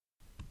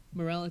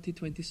Morality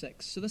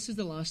 26. So this is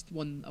the last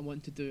one I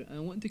want to do, and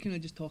I want to kind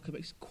of just talk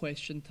about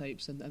question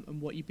types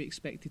and what you'd be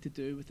expected to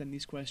do within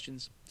these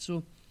questions.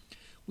 So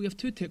we have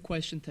two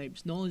question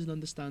types: knowledge and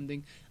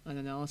understanding, and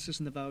analysis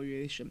and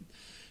evaluation.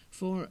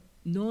 For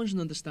knowledge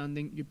and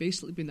understanding, you're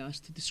basically being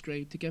asked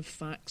to give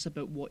facts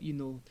about what you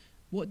know.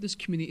 What does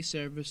community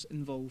service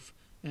involve?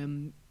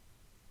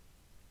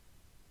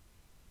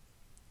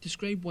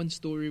 Describe one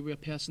story where a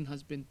person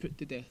has been put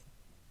to death.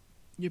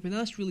 You've been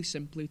asked really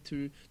simply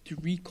to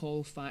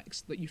recall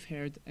facts that you've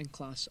heard in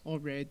class or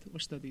read or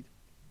studied.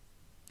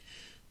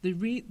 The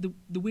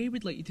way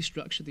we'd like you to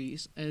structure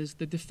these is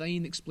the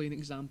define, explain,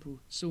 example.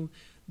 So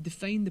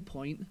define the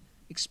point,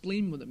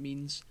 explain what it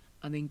means,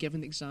 and then give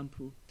an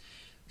example.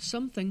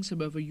 Some things,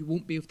 however, you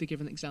won't be able to give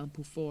an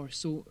example for,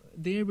 so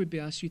there would be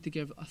asked you to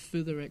give a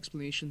fuller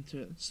explanation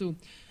to it. So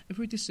if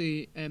we were to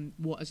say,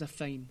 what is a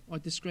fine, or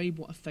describe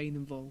what a fine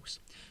involves.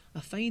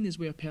 A fine is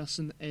where a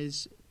person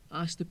is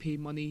asked to pay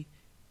money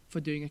for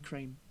doing a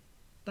crime.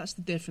 That's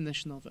the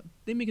definition of it.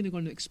 Then we're going to go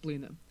on and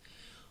explain it.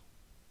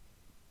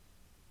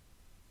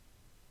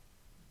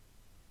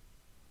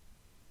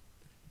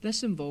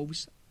 This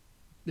involves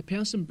the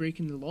person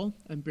breaking the law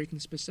and breaking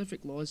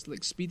specific laws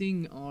like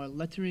speeding or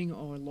littering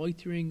or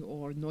loitering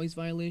or noise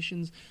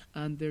violations,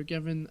 and they're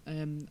given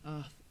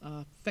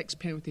a fixed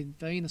penalty and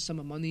fine, a sum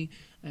of money,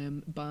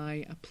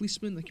 by a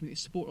policeman, a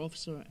community support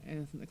officer, or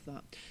anything like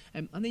that.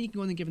 And then you can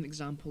go on and give an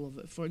example of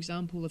it. For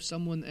example, if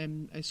someone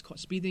is caught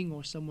speeding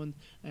or someone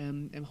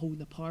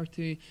holding a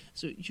party,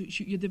 so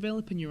you're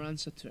developing your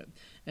answer to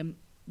it.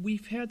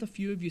 We've heard a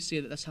few of you say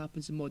that this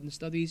happens in modern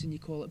studies, and you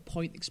call it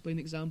point, explain,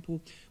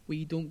 example, where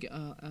you don't get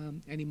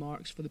any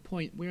marks for the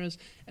point. Whereas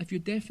if your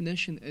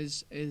definition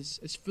is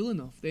full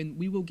enough, then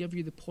we will give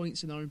you the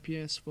points in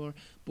RMPS for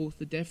both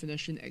the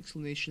definition,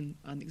 explanation,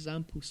 and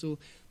example. So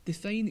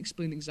define,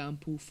 explain,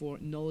 example for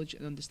knowledge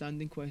and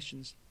understanding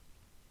questions.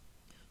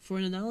 For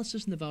an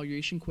analysis and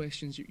evaluation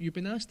questions, you've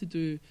been asked to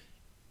do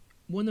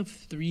one of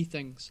three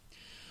things.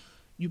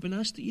 You've been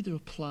asked to either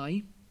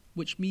apply,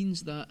 which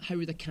means that how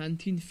would the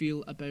canteen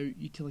feel about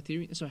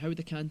how would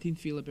the canteen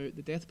feel about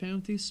the death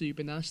penalty? So you've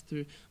been asked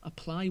to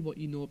apply what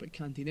you know about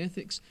canteen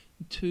ethics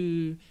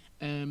to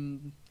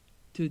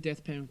the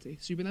death penalty.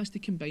 So you've been asked to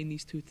combine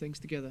these two things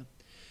together.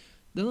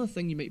 The other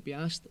thing you might be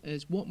asked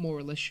is, what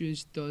moral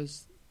issues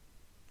does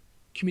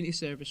community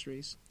service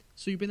raise?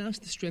 So you've been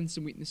asked the strengths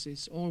and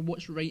weaknesses, or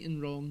what's right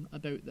and wrong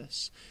about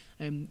this.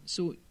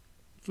 So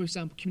for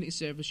example, community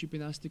service, you've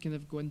been asked to kind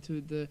of go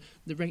into the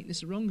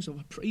rightness and wrongs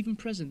of even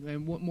prison.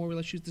 What moral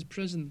issues does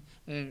prison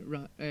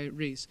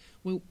raise?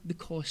 Well, the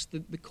cost,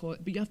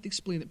 but you have to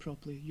explain it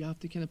properly. You have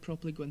to kind of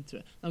properly go into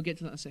it. I'll get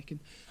to that in a second.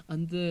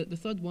 And the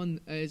third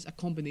one is a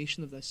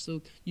combination of this.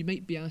 So you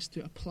might be asked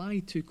to apply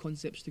two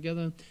concepts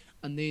together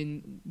and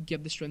then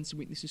give the strengths and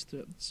weaknesses to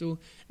it. So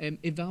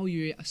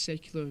evaluate a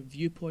secular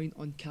viewpoint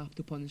on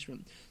capital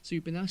punishment. So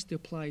you've been asked to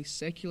apply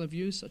secular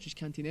views, such as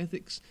canteen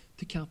ethics,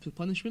 to capital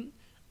punishment,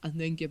 and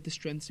then give the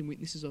strengths and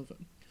weaknesses of it.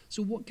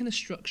 So what kind of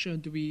structure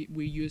do we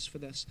use for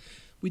this?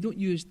 We don't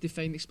use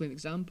define, explain,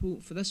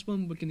 example. For this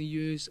one, we're going to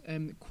use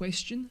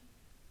question,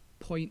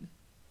 point,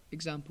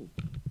 example.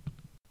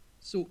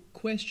 So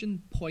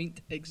question, point,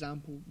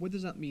 example. What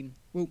does that mean?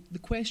 Well, the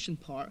question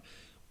part,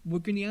 we're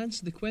going to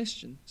answer the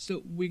question.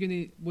 So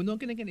we're not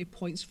going to get any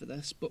points for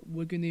this, but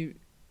we're going to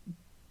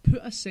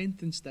put a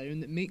sentence down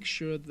that makes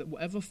sure that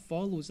whatever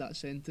follows that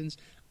sentence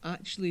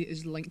actually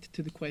is linked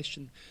to the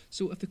question.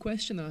 So if the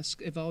question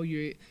asks,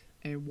 evaluate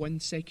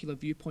one secular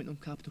viewpoint on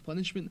capital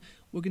punishment,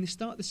 we're going to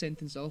start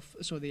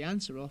the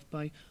answer off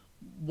by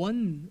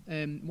one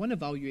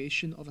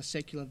evaluation of a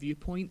secular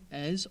viewpoint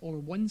is, or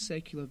one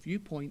secular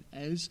viewpoint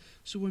is.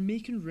 So we're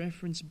making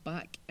reference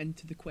back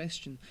into the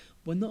question.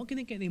 We're not going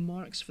to get any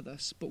marks for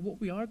this, but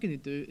what we are going to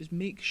do is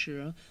make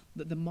sure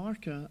that the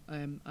marker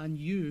and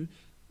you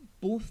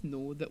both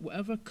know that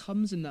whatever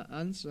comes in that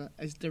answer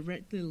is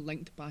directly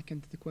linked back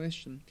into the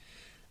question.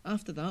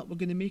 After that, we're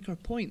going to make our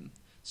point.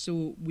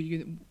 So we're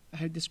going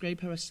to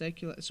describe a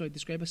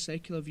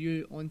secular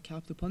view on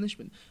capital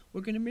punishment.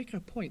 We're going to make our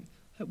point.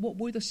 What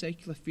would a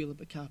secular feel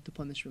about capital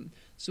punishment?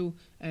 So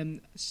a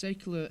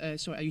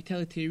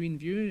utilitarian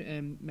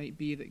view might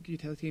be that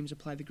utilitarians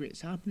apply the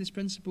greatest happiness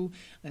principle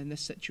in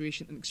this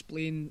situation and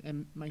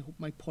explain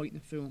my point in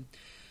full.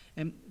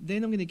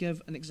 Then I'm going to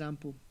give an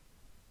example.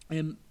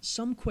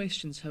 Some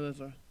questions,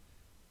 however,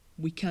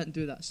 we can't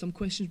do that. Some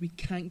questions we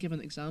can't give an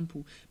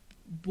example.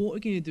 What we're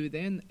going to do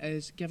then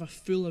is give a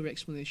fuller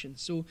explanation.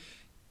 So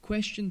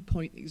question,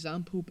 point,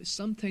 example, but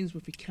sometimes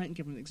if we can't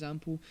give an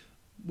example,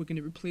 we're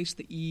going to replace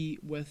the E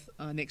with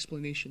an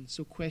explanation.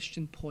 So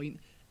question,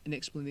 point, and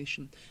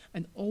explanation.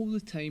 And all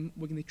the time,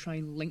 we're going to try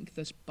and link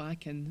this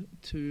back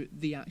into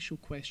the actual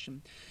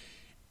question.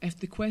 If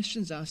the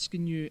question's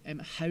asking you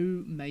how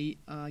might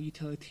a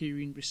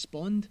utilitarian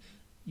respond,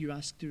 you're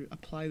asked to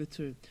apply the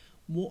two.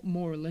 What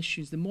moral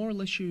issues? The moral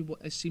issue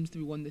seems to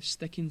be one that's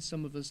sticking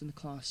some of us in the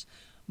class.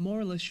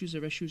 Moral issues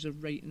are issues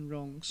of right and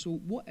wrong. So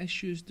what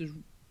issues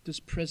does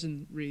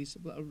prison raise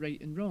about right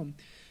and wrong?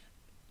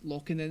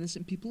 locking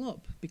innocent people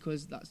up,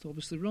 because that's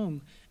obviously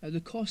wrong.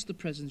 The cost of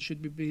prison,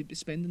 should we be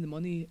spending the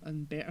money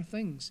on better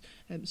things?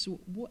 So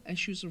what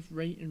issues of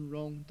right and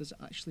wrong does it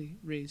actually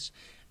raise?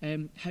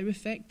 How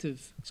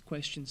effective is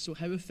question. So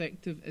how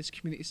effective is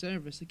community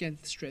service? Again,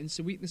 strengths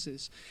and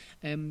weaknesses.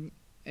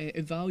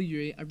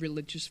 Evaluate a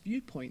religious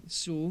viewpoint.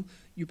 So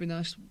you've been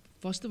asked,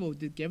 first of all,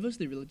 to give us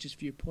the religious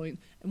viewpoint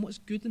and what's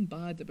good and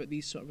bad about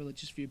these sort of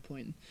religious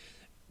viewpoint.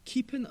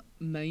 Keep in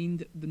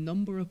mind the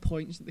number of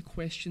points that the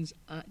question's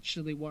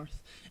actually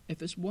worth.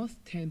 If it's worth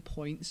 10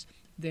 points,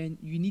 then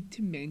you need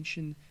to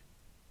mention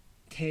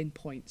 10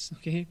 points,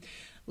 okay?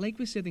 Like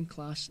we said in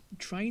class,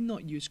 try and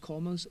not use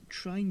commas,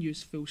 try and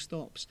use full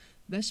stops.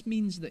 This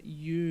means that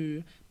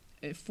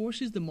it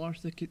forces the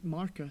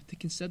marker to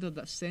consider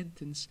that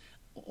sentence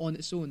on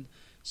its own.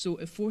 So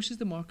it forces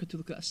the marker to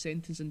look at a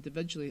sentence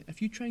individually.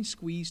 If you try and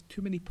squeeze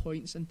too many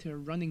points into a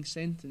running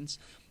sentence,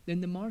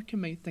 then the marker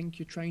might think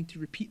you're trying to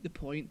repeat the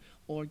point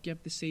or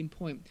give the same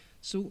point.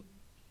 So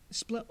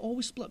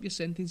always split up your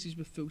sentences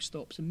with full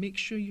stops and make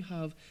sure you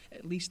have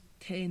at least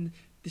 10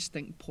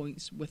 distinct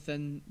points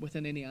within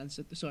any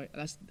answer. Sorry,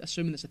 that's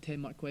assuming it's a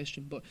 10-mark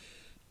question, but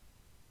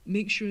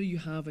make sure you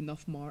have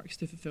enough marks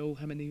to fulfill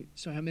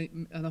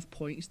enough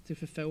points to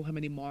fulfill how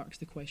many marks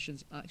the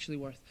question's actually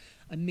worth.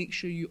 And make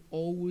sure you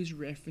always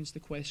reference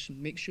the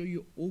question. Make sure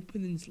your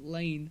opening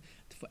line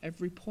for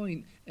every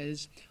point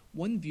is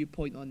one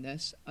viewpoint on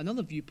this,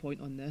 another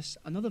viewpoint on this,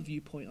 another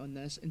viewpoint on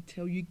this,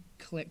 until you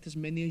collect as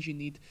many as you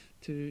need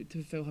to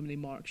fulfill how many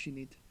marks you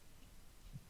need.